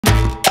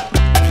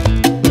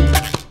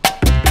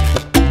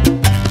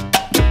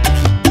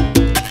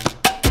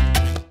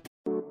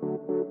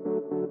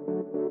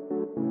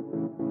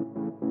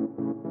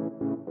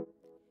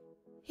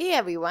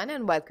everyone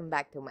and welcome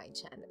back to my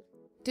channel.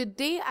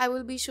 Today I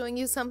will be showing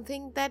you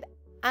something that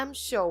I'm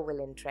sure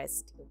will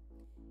interest you.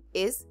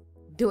 Is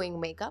doing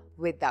makeup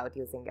without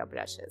using your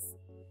brushes.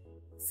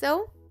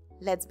 So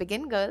let's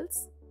begin,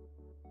 girls.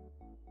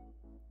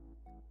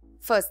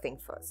 First thing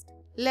first,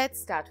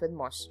 let's start with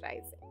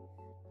moisturizing.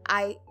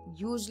 I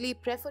usually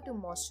prefer to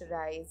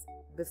moisturize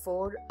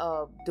before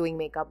doing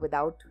makeup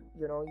without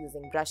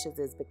using brushes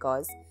is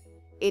because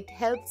it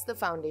helps the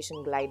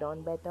foundation glide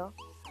on better.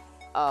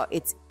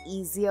 It's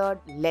easier,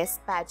 less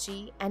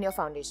patchy, and your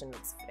foundation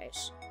looks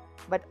fresh.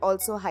 But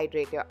also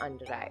hydrate your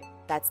under eye.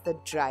 That's the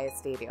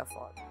driest area of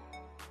all.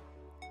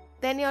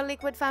 Then your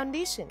liquid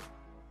foundation.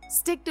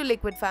 Stick to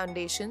liquid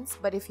foundations,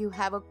 but if you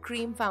have a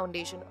cream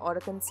foundation or a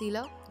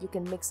concealer, you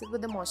can mix it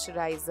with the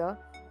moisturizer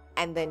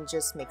and then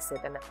just mix it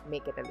and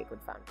make it a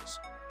liquid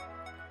foundation.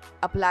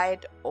 Apply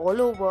it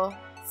all over,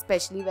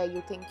 especially where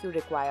you think you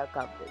require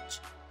coverage.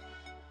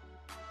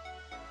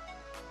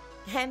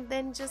 And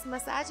then just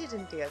massage it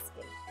into your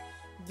skin.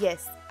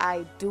 Yes,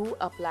 I do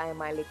apply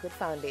my liquid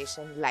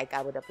foundation like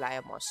I would apply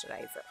a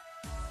moisturizer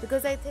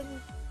because I think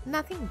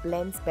nothing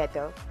blends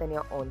better than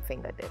your own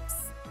fingertips.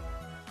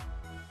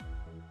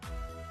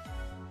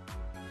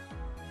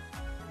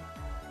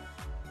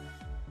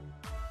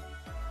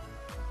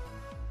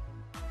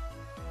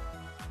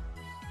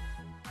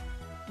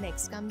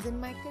 Next comes in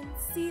my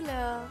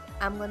concealer.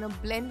 I'm gonna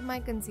blend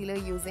my concealer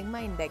using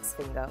my index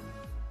finger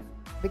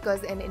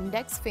because an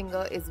index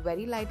finger is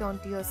very light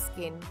onto your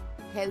skin,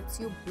 helps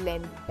you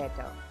blend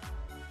better.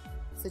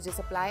 So just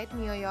apply it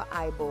near your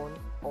eye bone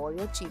or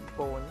your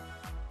cheekbone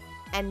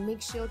and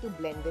make sure to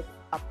blend it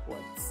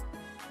upwards.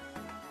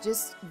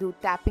 Just do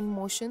tapping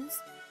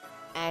motions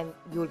and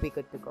you'll be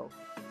good to go.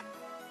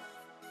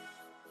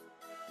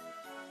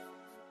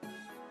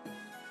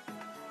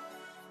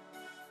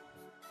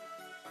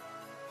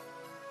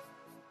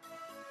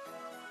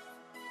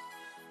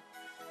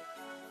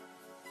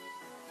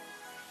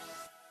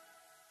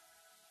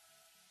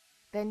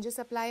 Then just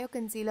apply your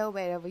concealer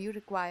wherever you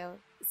require,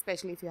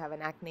 especially if you have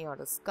an acne or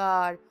a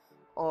scar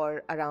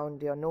or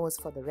around your nose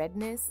for the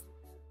redness,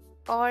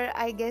 or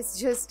I guess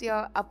just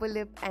your upper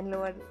lip and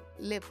lower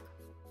lip.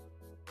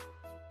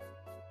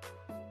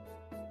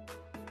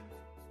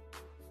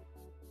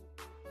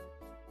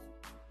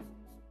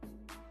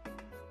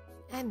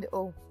 And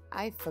oh,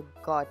 I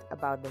forgot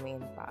about the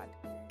main part,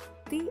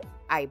 the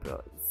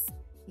eyebrows.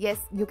 Yes,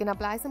 you can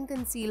apply some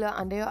concealer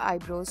under your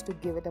eyebrows to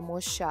give it a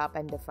more sharp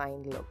and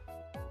defined look.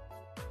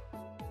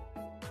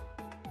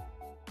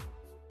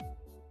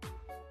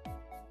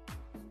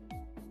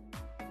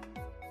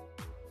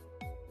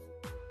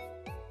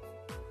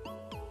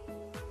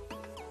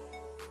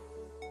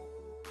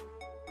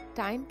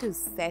 Time to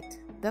set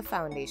the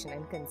foundation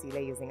and concealer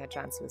using a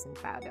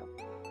translucent powder.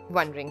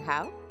 Wondering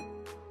how?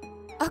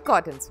 A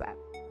cotton swab.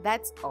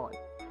 That's all.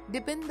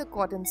 Dip in the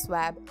cotton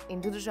swab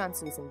into the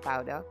translucent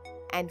powder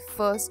and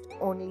first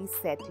only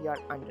set your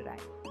under eye.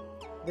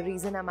 The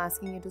reason I'm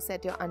asking you to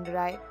set your under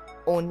eye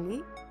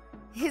only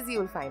is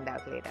you'll find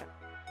out later.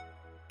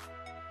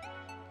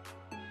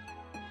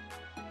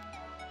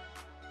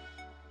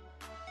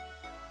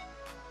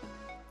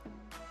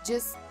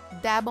 Just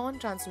dab on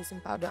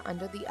translucent powder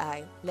under the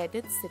eye, let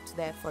it sit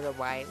there for a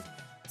while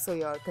so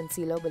your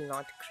concealer will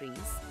not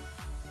crease.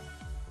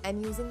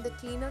 And using the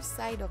cleaner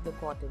side of the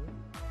cotton,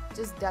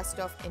 just dust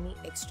off any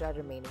extra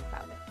remaining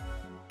powder.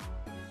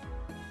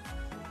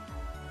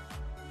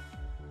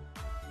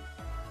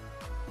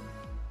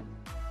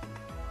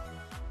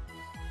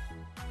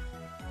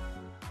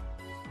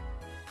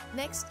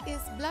 Next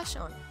is blush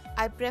on.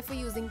 I prefer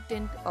using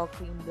tint or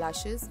cream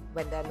blushes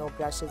when there are no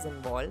brushes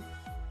involved.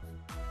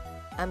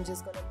 I'm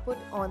just going to put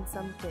on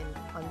some tint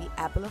on the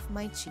apple of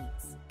my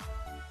cheeks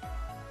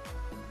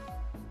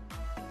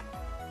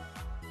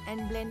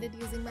and blend it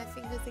using my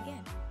fingers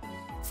again.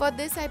 For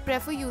this, I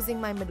prefer using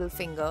my middle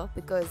finger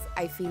because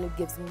I feel it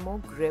gives me more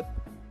grip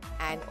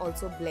and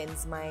also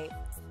blends my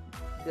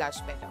blush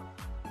better.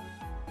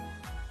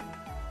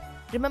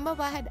 Remember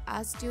why I had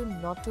asked you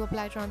not to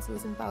apply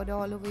translucent powder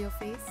all over your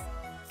face?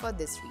 For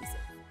this reason.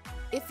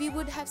 If we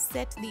would have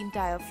set the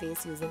entire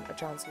face using a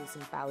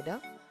translucent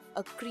powder,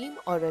 a cream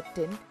or a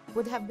tint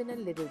would have been a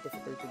little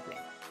difficult to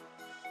blend.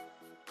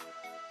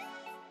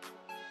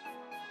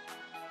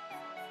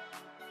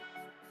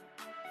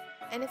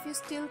 And if you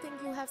still think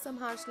you have some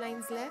harsh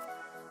lines left,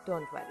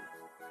 don't worry.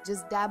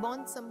 Just dab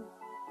on some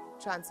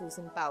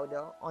translucent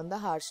powder on the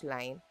harsh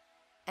line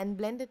and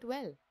blend it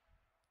well.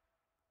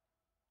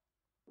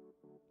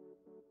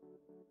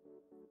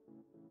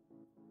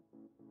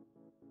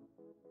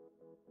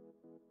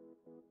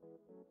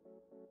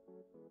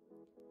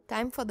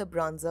 Time for the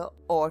bronzer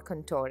or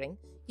contouring.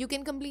 You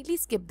can completely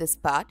skip this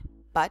part,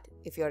 but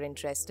if you're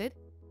interested,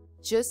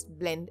 just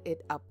blend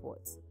it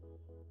upwards.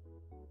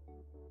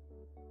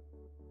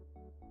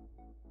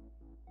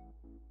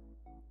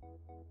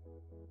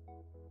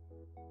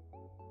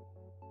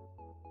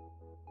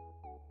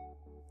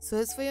 So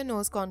as for your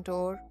nose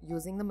contour,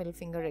 using the middle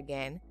finger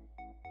again,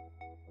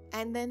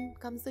 and then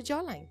comes the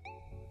jawline.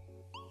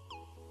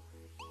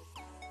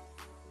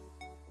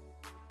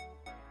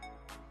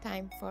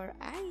 time for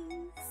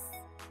eyes.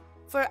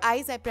 For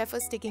eyes, I prefer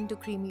sticking to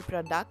creamy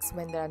products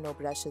when there are no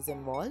brushes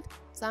involved.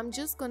 So I'm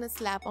just gonna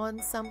slap on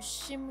some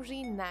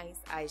shimmery nice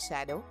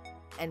eyeshadow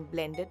and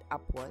blend it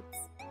upwards.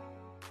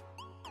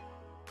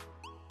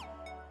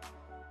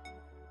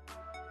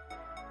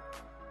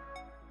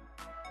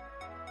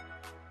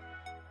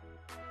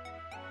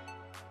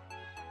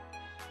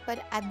 But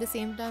at the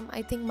same time,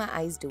 I think my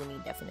eyes do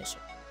need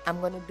definition.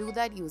 I'm going to do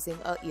that using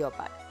a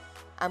earbud.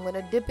 I'm going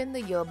to dip in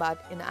the earbud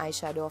in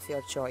eyeshadow of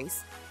your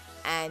choice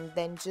and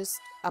then just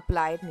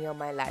apply it near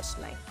my lash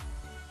line.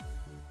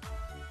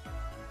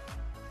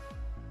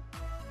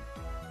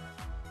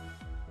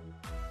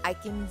 I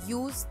can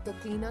use the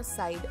cleaner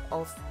side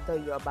of the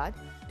earbud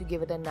to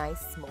give it a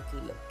nice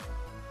smoky look.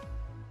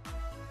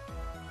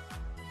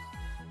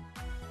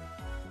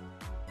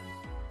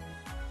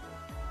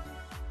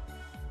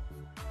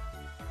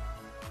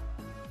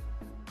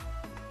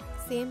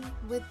 Same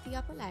with the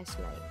upper lash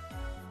line.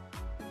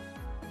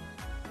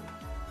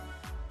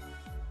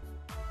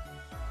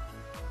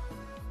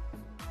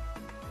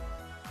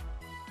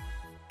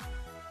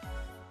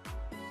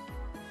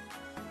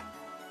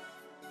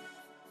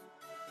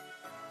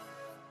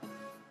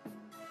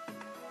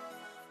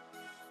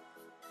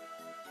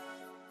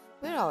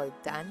 We're all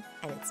done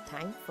and it's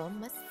time for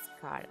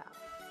mascara.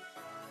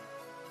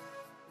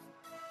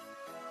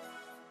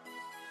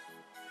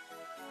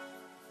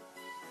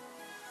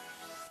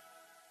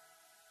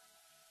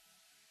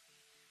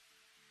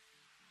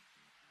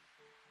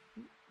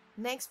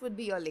 Next would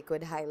be your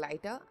liquid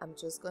highlighter. I'm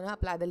just gonna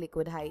apply the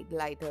liquid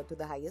highlighter to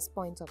the highest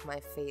points of my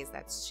face.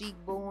 That's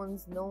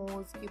cheekbones,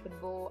 nose, cupid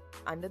bow,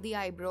 under the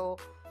eyebrow,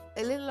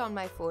 a little on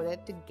my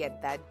forehead to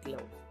get that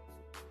glow.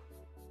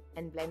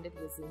 And blend it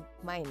using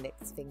my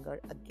index finger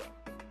again.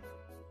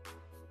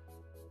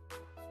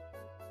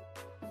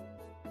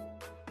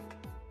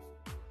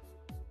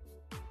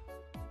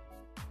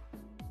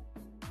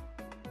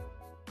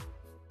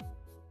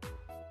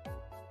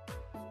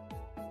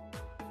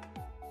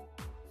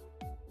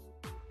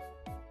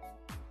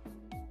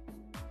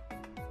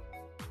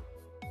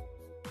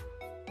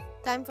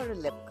 Time for a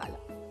lip color.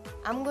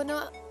 I'm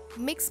gonna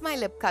mix my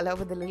lip color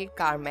with a little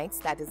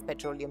Carmex, that is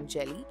petroleum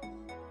jelly.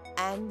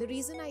 And the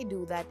reason I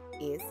do that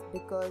is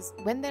because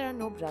when there are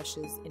no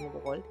brushes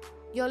involved,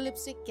 your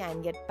lipstick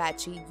can get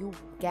patchy, you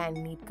can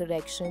need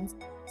corrections.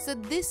 So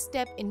this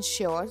step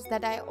ensures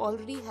that I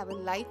already have a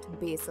light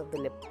base of the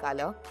lip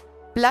color,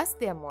 plus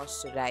they are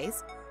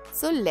moisturized,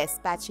 so less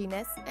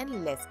patchiness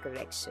and less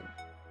correction.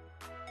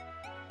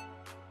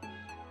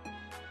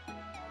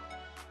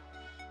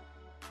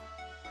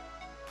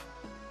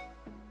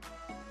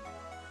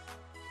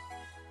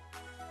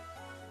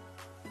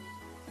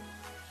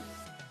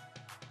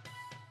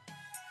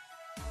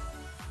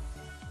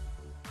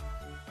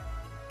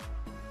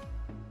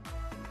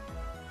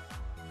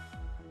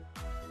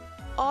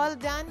 All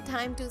done,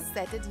 time to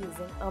set it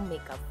using a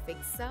makeup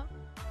fixer.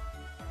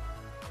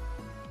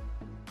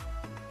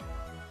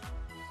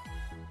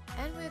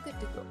 And we're good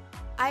to go.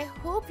 I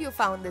hope you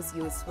found this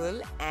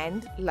useful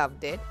and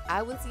loved it.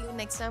 I will see you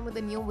next time with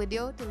a new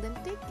video. Till then,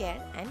 take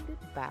care and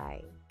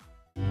goodbye.